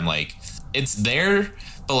more time, like, it's there,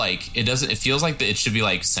 but like it feels like it should be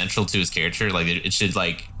like central to his character. Like, it should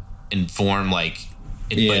like inform like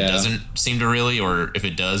it, but it doesn't seem to really, or if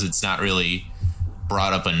it does, it's not really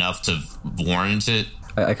brought up enough to warrant it.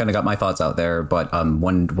 I kind of got my thoughts out there, but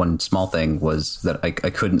one small thing was that I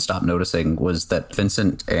couldn't stop noticing was that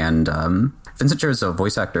Vincent shares a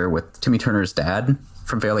voice actor with Timmy Turner's dad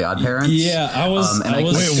from Fairly Odd Parents. Yeah, I was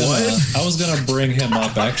gonna bring him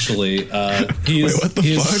up actually. What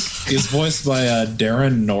the fuck? He's voiced by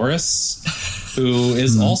Darren Norris, who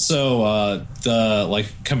is also the like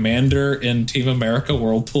commander in Team America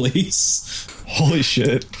World Police. Holy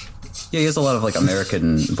shit. Yeah, he has a lot of like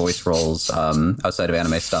American voice roles outside of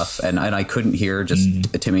anime stuff, and I couldn't hear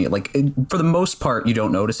just Timmy. Like, for the most part, you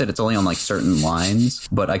don't notice it. It's only on like certain lines,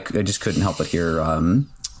 but I just couldn't help but hear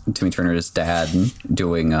Timmy Turner's dad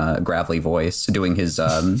doing a gravelly voice, doing his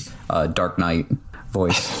Dark Knight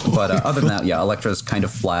voice. But other than that, yeah, Electra's kind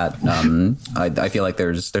of flat. I feel like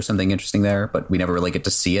there's something interesting there, but we never really get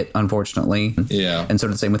to see it, unfortunately. Yeah, and sort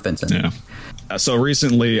of the same with Vincent. Yeah. So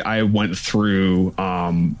recently I went through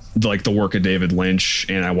the work of David Lynch,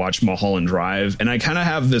 and I watched Mulholland Drive, and I kind of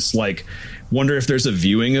have this like wonder if there's a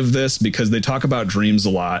viewing of this, because they talk about dreams a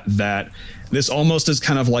lot, that this almost is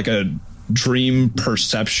kind of like a dream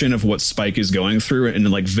perception of what Spike is going through, and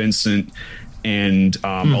like Vincent and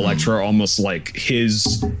Electra are almost like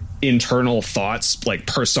his internal thoughts, like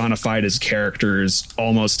personified as characters,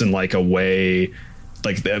 almost in like a way,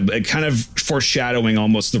 like kind of foreshadowing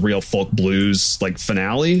almost the Real Folk Blues like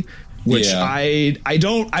finale, which I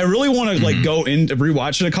really want to like go in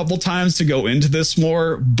rewatch it a couple times to go into this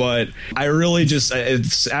more, but I really just,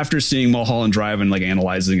 it's after seeing Mulholland Drive and like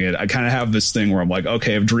analyzing it, I kind of have this thing where I'm like,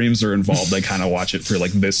 okay, if dreams are involved, I kind of watch it through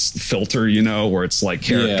like this filter, you know, where it's like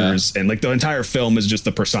characters and like the entire film is just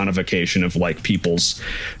the personification of like people's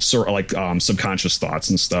sort of like subconscious thoughts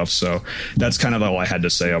and stuff. So that's kind of all I had to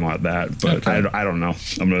say about that, but I don't know.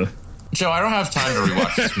 Joe, I don't have time to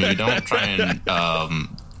rewatch this movie. Don't try and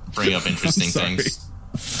bring up interesting things.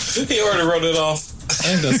 He already wrote it off. I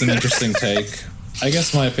think that's an interesting take. I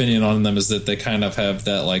guess my opinion on them is that they kind of have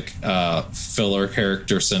that like filler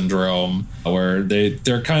character syndrome, where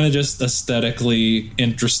they're kind of just aesthetically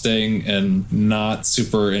interesting and not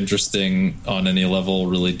super interesting on any level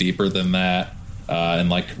really deeper than that. And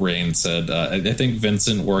like Rain said, I think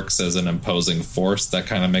Vincent works as an imposing force that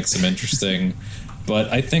kind of makes him interesting.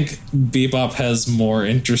 But I think Bebop has more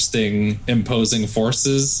interesting imposing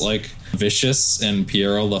forces like Vicious and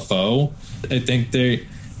Piero LaFoe. I think they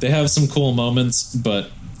have some cool moments,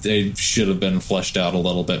 but they should have been fleshed out a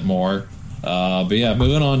little bit more. But yeah,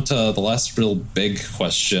 moving on to the last real big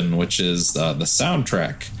question, which is the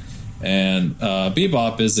soundtrack. And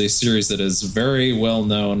Bebop is a series that is very well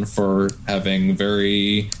known for having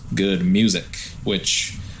very good music,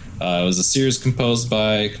 which was a series composed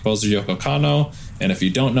by composer Yoko Kanno. And if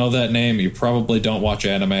you don't know that name, you probably don't watch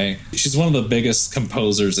anime. She's one of the biggest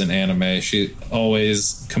composers in anime. She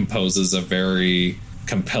always composes a very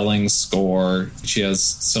compelling score. She has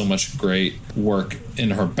so much great work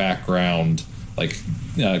in her background, like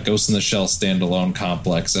Ghost in the Shell standalone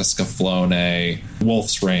complex, Escaflowne,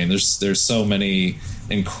 Wolf's Rain. There's so many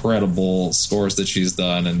incredible scores that she's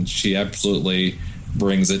done, and she absolutely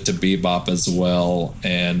brings it to Bebop as well.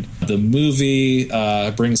 And the movie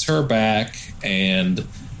brings her back, and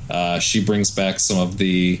she brings back some of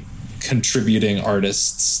the contributing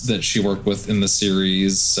artists that she worked with in the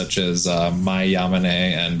series, such as Mai Yamane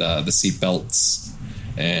and the Seatbelts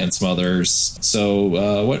and some others.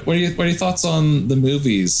 So what are your thoughts on the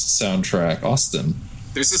movie's soundtrack, Austin?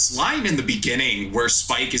 There's this line in the beginning where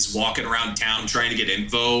Spike is walking around town trying to get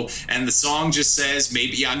info, and the song just says,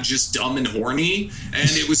 "Maybe I'm just dumb and horny,"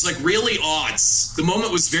 and it was like really aughts. The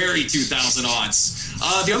moment was very 2000 aughts.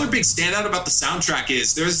 The other big standout about the soundtrack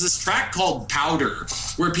is there's this track called Powder,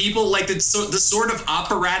 where people like the sort of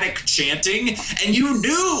operatic chanting, and you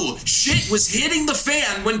knew shit was hitting the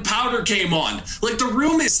fan when Powder came on. Like, the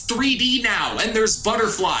room is 3D now, and there's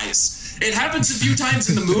butterflies. It happens a few times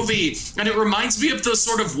in the movie, and it reminds me of the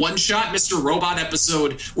sort of one-shot Mr. Robot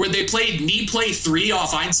episode where they played Knee Play 3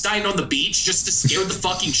 off Einstein on the Beach just to scare the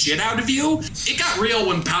fucking shit out of you. It got real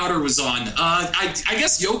when Powder was on. I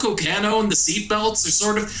guess Yoko Kanno and the Seatbelts are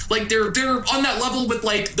sort of, like, they're on that level with,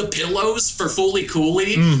 like, the Pillows for Fooly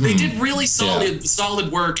Cooley. Mm-hmm. They did really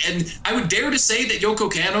solid work, and I would dare to say that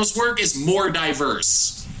Yoko Kanno's work is more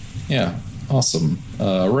diverse. Yeah, awesome.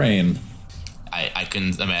 Rain. I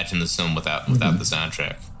couldn't imagine this film without the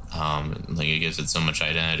soundtrack. Like, it gives it so much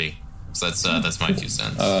identity. So that's my 2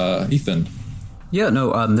 cents. Ethan. Yeah,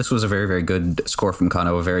 no, this was a very, very good score from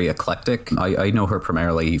Kanno, very eclectic. I know her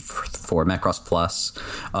primarily for Macross Plus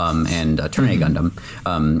and Turn A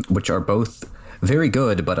Gundam, which are both very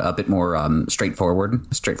good, but a bit more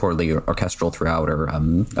straightforwardly orchestral throughout, or a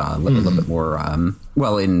little bit more,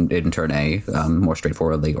 in Turn A, more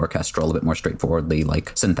straightforwardly orchestral, a bit more straightforwardly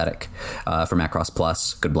like synthetic for Macross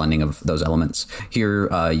Plus. Good blending of those elements. Here,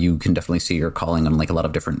 you can definitely see her calling on like a lot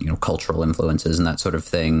of different, cultural influences and that sort of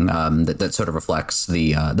thing. That sort of reflects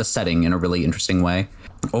the setting in a really interesting way.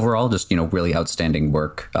 Overall, just really outstanding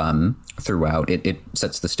work throughout. It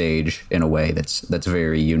sets the stage in a way that's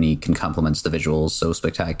very unique and complements the visuals so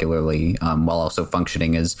spectacularly, while also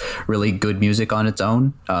functioning as really good music on its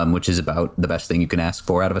own, which is about the best thing you can ask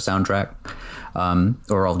for out of a soundtrack.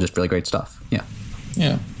 Overall, just really great stuff.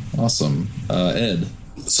 Yeah, awesome. Ed.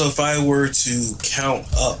 So if I were to count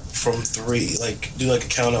up from 3, like do like a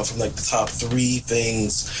count up from like the top 3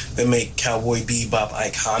 things that make Cowboy Bebop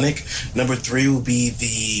iconic, number 3 would be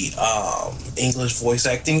the English voice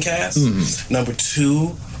acting cast. Mm-hmm. Number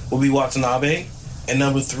 2 will be Watanabe, and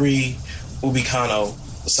number 3 will be Kanno,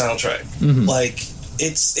 the soundtrack. Mm-hmm. Like,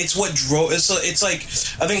 it's what drove. It's like,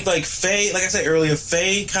 I think like Faye, like I said earlier,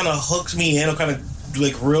 Faye kind of hooked me in, or kind of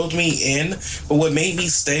like reeled me in, but what made me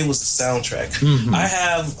stay was the soundtrack. Mm-hmm. I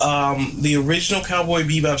have the original Cowboy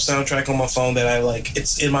Bebop soundtrack on my phone that I like.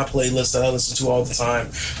 It's in my playlist that I listen to all the time.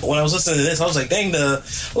 But when I was listening to this, I was like, dang, the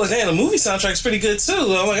movie soundtrack's pretty good too.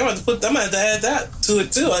 I'm like, I'm gonna have to add that to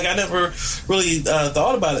it too. Like, I never really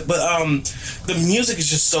thought about it, but the music is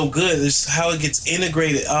just so good. It's how it gets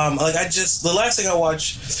integrated. The last thing I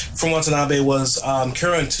watched from Watanabe was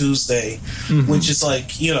Kira Tuesday, mm-hmm. which is like,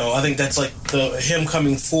 I think that's like him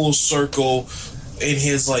coming full circle in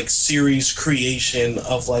his like series creation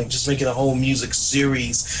of like just making a whole music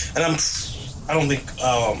series. And I don't think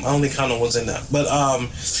Kanno was in that, but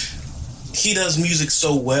he does music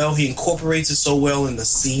so well. He incorporates it so well in the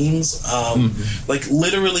scenes. Like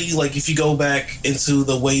literally, like if you go back into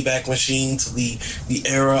the Wayback Machine to the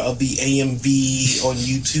era of the AMV on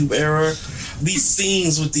YouTube era, these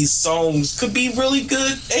scenes with these songs could be really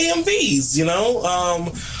good AMVs,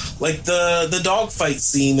 like the dogfight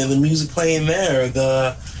scene and the music playing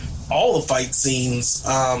there, all the fight scenes,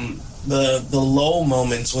 the low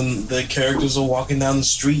moments when the characters are walking down the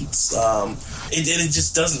streets. It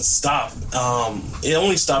just doesn't stop. It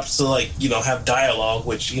only stops to like have dialogue,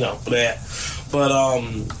 which but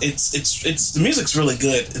it's the music's really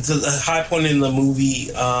good. It's a high point in the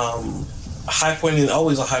movie. Always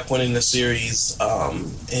a high point in the series.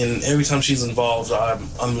 And every time she's involved,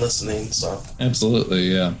 I'm listening. So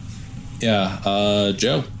absolutely, yeah.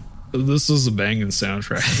 Joe. This is a banging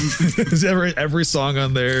soundtrack. Every song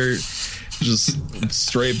on there just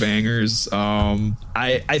straight bangers.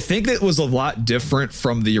 I think it was a lot different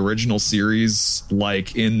from the original series,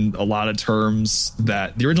 like in a lot of terms,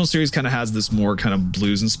 that the original series kind of has this more kind of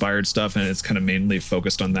blues inspired stuff, and it's kind of mainly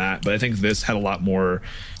focused on that. But I think this had a lot more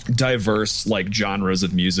diverse like genres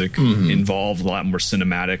of music involved, a lot more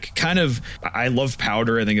cinematic. Kind of, I love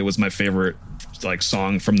Powder. I think it was my favorite like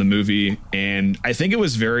song from the movie, and I think it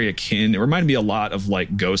was very akin. It reminded me a lot of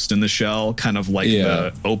like Ghost in the Shell, kind of like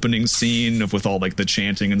the opening scene with all like the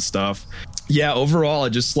chanting and stuff. Yeah, overall, it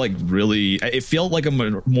just like really, it felt like a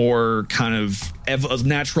more kind of a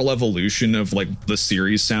natural evolution of like the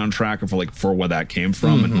series soundtrack of like for where that came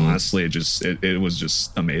from. And honestly, it was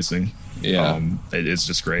just amazing. Yeah, it's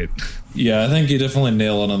just great. Yeah, I think you definitely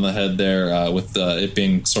nail it on the head there with it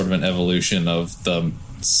being sort of an evolution of the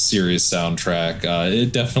series soundtrack.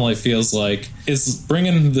 It definitely feels like it's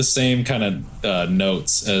bringing the same kind of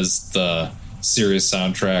notes as the series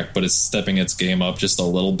soundtrack, but it's stepping its game up just a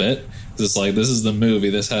little bit. It's like, this is the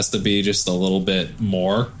movie, this has to be just a little bit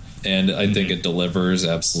more, and I think it delivers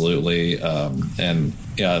absolutely. And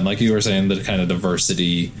yeah, and like you were saying, the kind of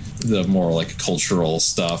diversity, the more like cultural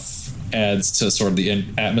stuff adds to sort of the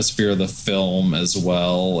atmosphere of the film as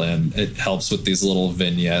well, and it helps with these little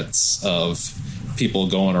vignettes of people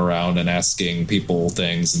going around and asking people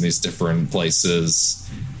things in these different places,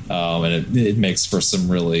 and it makes for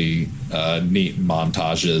some really neat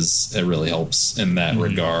montages. It really helps in that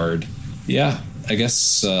regard. Yeah, I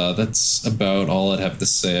guess that's about all I'd have to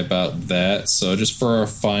say about that. So just for our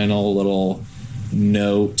final little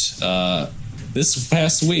note, this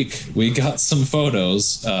past week we got some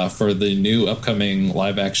photos for the new upcoming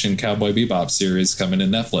live-action Cowboy Bebop series coming to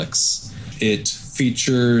Netflix. It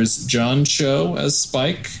features John Cho as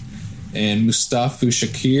Spike and Mustafa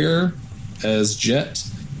Shakir as Jet,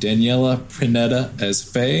 Daniela Pineda as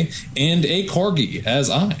Faye, and a Corgi as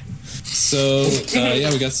Ein. So,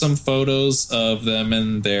 yeah, we got some photos of them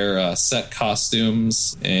in their set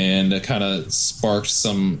costumes, and it kind of sparked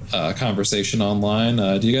some conversation online.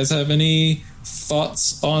 Do you guys have any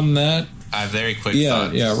thoughts on that? I have very quick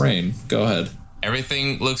thoughts. Yeah, Rain, go ahead.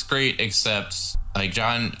 Everything looks great except like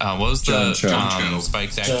John. What was the John Cho.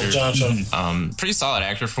 Spike's actor? John Cho. Pretty solid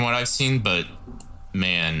actor from what I've seen, but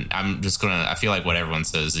man, I feel like what everyone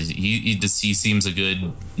says is he seems a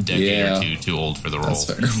good decade or two too old for the role. That's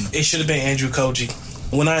fair. It should have been Andrew Koji.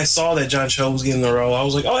 When I saw that John Cho was getting the role, I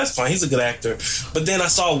was like, oh, that's fine. He's a good actor. But then I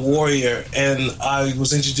saw Warrior, and I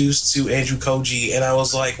was introduced to Andrew Koji, and I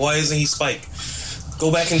was like, why isn't he Spike?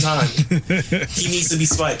 Go back in time. He needs to be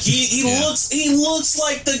Spike. He looks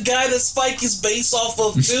like the guy that Spike is based off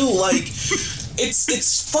of too. Like,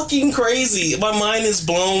 it's fucking crazy. My mind is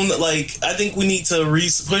blown. Like, I think we need to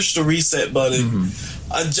push the reset button.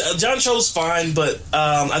 John Cho's fine, but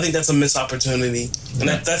I think that's a missed opportunity. And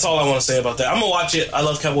that's all I want to say about that. I'm gonna watch it. I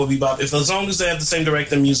love Cowboy Bebop. As long as they have the same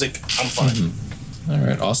director and music, I'm fine. All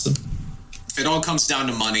right, Austin. It all comes down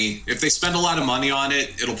to money. If they spend a lot of money on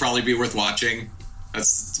it, it'll probably be worth watching.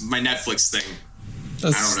 That's my Netflix thing.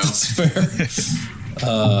 I don't know. That's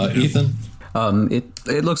fair. Ethan?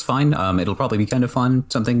 It looks fine. It'll probably be kind of fun,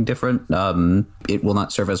 something different. It will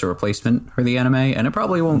not serve as a replacement for the anime, and it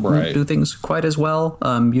probably won't do things quite as well.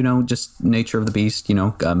 Just nature of the beast.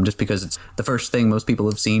 Just because it's the first thing most people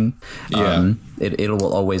have seen. It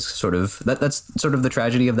will always sort of that's sort of the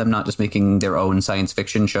tragedy of them not just making their own science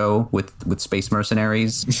fiction show with space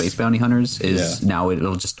mercenaries, space bounty hunters. Now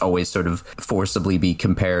it'll just always sort of forcibly be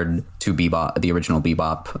compared to Bebop, the original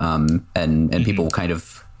Bebop, and people kind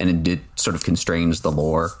of. And it sort of constrains the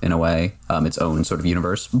lore in a way, its own sort of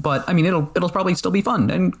universe. But I mean, it'll probably still be fun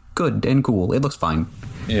and good and cool. It looks fine.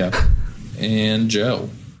 Yeah. And Joe,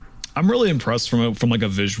 I'm really impressed from like a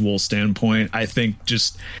visual standpoint. I think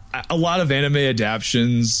just a lot of anime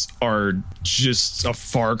adaptions are just a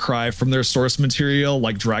far cry from their source material,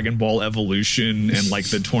 like Dragon Ball Evolution and like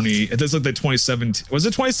the 2017. Was it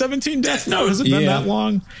 2017 Death Note? Has it been that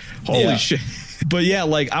long? Holy shit. But yeah,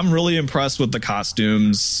 like I'm really impressed with the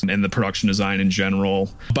costumes and the production design in general.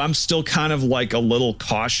 But I'm still kind of like a little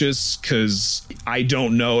cautious because I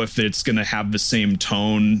don't know if it's going to have the same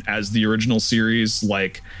tone as the original series.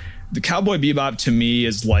 Like the Cowboy Bebop to me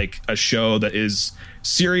is like a show that is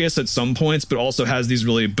serious at some points, but also has these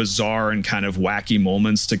really bizarre and kind of wacky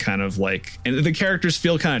moments to kind of like, and the characters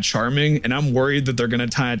feel kind of charming. And I'm worried that they're going to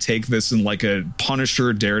kind of take this in like a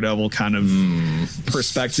Punisher, Daredevil kind of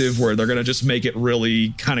perspective where they're going to just make it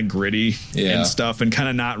really kind of gritty and stuff and kind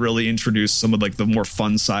of not really introduce some of like the more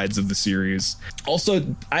fun sides of the series.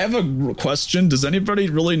 Also, I have a question. Does anybody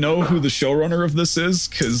really know who the showrunner of this is?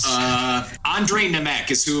 Because I Andre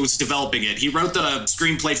Nemec is who's developing it. He wrote the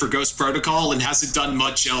screenplay for Ghost Protocol and hasn't done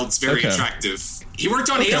much else very attractive. He worked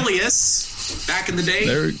on Alias back in the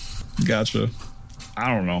day. Gotcha. I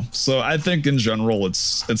don't know. So I think in general,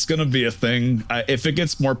 it's going to be a thing. If it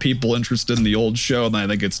gets more people interested in the old show, then I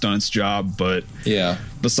think it's done its job. But yeah,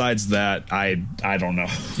 besides that, I don't know.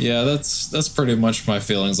 Yeah, that's pretty much my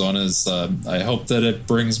feelings on it. Is I hope that it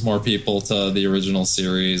brings more people to the original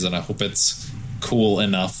series, and I hope it's cool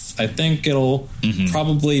enough. I think it'll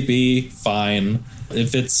probably be fine.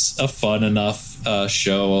 If it's a fun enough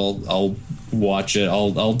show, I'll watch it.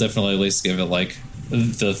 I'll definitely at least give it like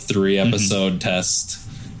the 3 episode test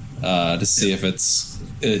to see if it's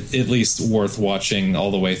at least worth watching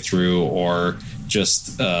all the way through, or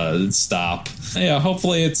just stop. Yeah,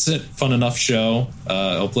 hopefully it's a fun enough show.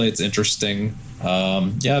 Hopefully it's interesting.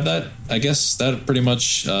 I guess that pretty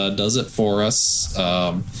much does it for us.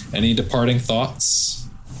 Any departing thoughts?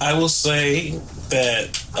 I will say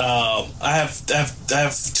that I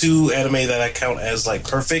have 2 anime that I count as like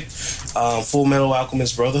perfect: Full Metal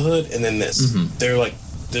Alchemist Brotherhood, and then this. They're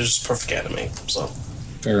just perfect anime. So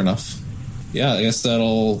fair enough. Yeah, I guess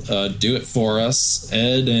that'll do it for us.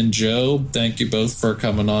 Ed and Joe, thank you both for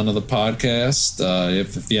coming on to the podcast.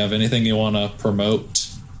 If you have anything you want to promote.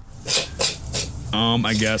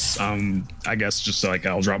 I guess just like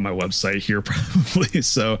I'll drop my website here probably.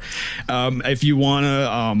 So, if you want to,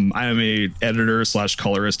 I am a editor /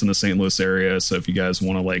 colorist in the St. Louis area. So if you guys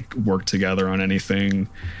want to like work together on anything,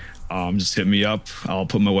 just hit me up. I'll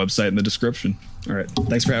put my website in the description. All right.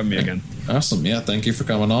 Thanks for having me again. Awesome. Yeah. Thank you for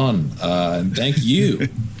coming on. And thank you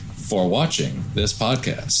for watching this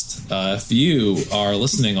podcast. If you are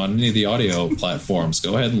listening on any of the audio platforms,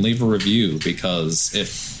 go ahead and leave a review, because it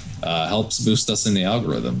helps boost us in the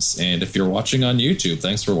algorithms. And if you're watching on YouTube,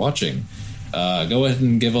 thanks for watching. Go ahead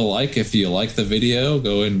and give a like if you like the video.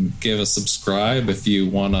 Go and give a subscribe if you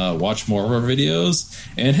want to watch more of our videos.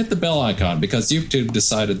 And hit the bell icon, because YouTube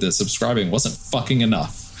decided that subscribing wasn't fucking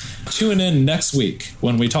enough. Tune in next week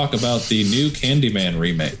when we talk about the new Candyman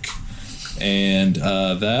remake. And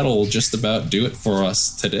that'll just about do it for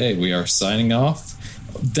us today. We are signing off.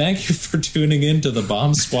 Thank you for tuning in to the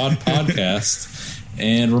Bomb Squad podcast.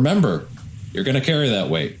 And remember, you're going to carry that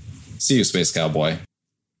weight. See you, Space Cowboy.